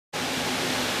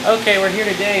Okay, we're here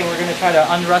today and we're going to try to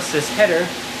unrust this header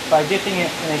by dipping it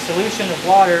in a solution of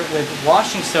water with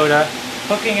washing soda,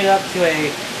 hooking it up to a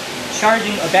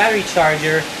battery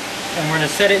charger, and we're going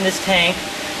to set it in this tank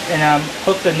and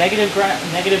hook the negative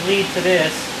lead to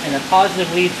this and a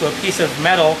positive lead to a piece of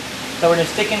metal that we're going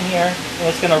to stick in here, and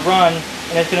it's going to run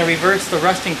and it's going to reverse the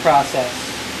rusting process.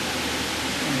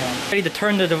 Ready to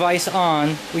turn the device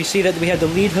on, we see that we have the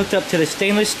lead hooked up to the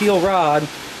stainless steel rod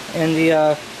and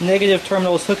the negative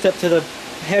terminal is hooked up to the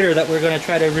header that we're going to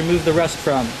try to remove the rust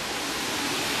from.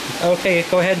 Okay,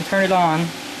 go ahead and turn it on.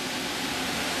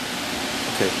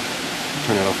 Okay,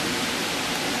 turn it off.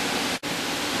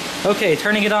 Okay,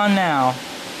 turning it on now.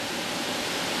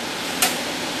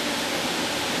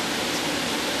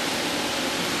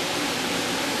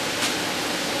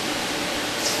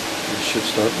 It should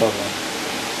start bubbling.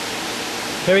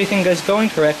 If everything is going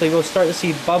correctly, we'll start to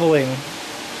see bubbling.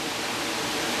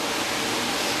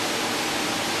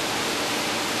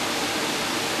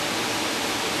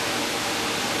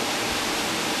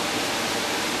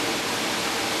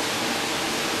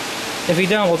 If we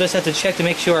don't, we'll just have to check to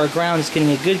make sure our ground is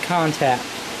getting a good contact.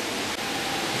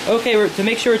 Okay, to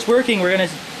make sure it's working, we're going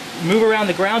to move around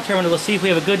the ground terminal to see if we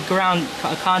have a good ground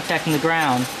contact in the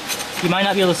ground. You might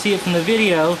not be able to see it from the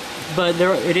video, but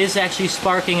it is actually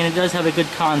sparking and it does have a good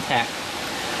contact.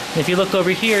 And if you look over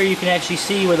here, you can actually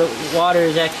see where the water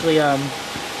is actually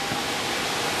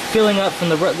filling up from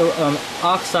the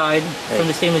oxide from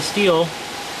the stainless steel.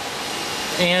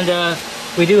 And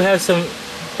we do have some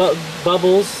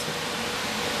bubbles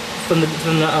from the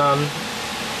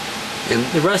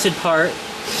rusted part,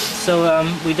 so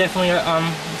we definitely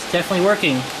it's definitely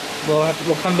working.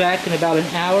 We'll come back in about an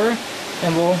hour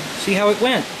and we'll see how it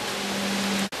went.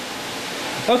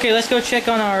 Okay, let's go check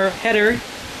on our header.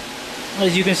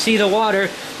 As you can see the water,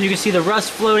 you can see the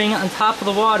rust floating on top of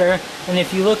the water, and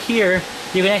if you look here,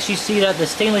 you can actually see that the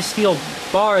stainless steel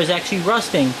bar is actually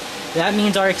rusting. That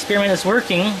means our experiment is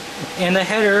working, and the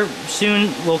header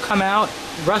soon will come out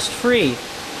rust-free.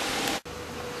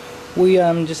 We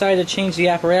decided to change the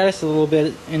apparatus a little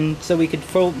bit, and so we could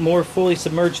more fully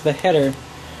submerge the header.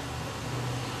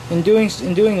 In doing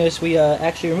this, we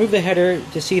actually removed the header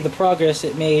to see the progress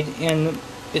it made, and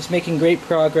it's making great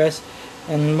progress,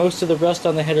 and most of the rust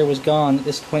on the header was gone at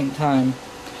this point in time.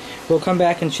 We'll come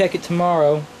back and check it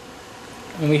tomorrow,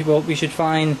 and we should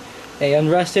find a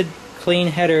unrusted, clean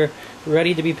header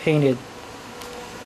ready to be painted.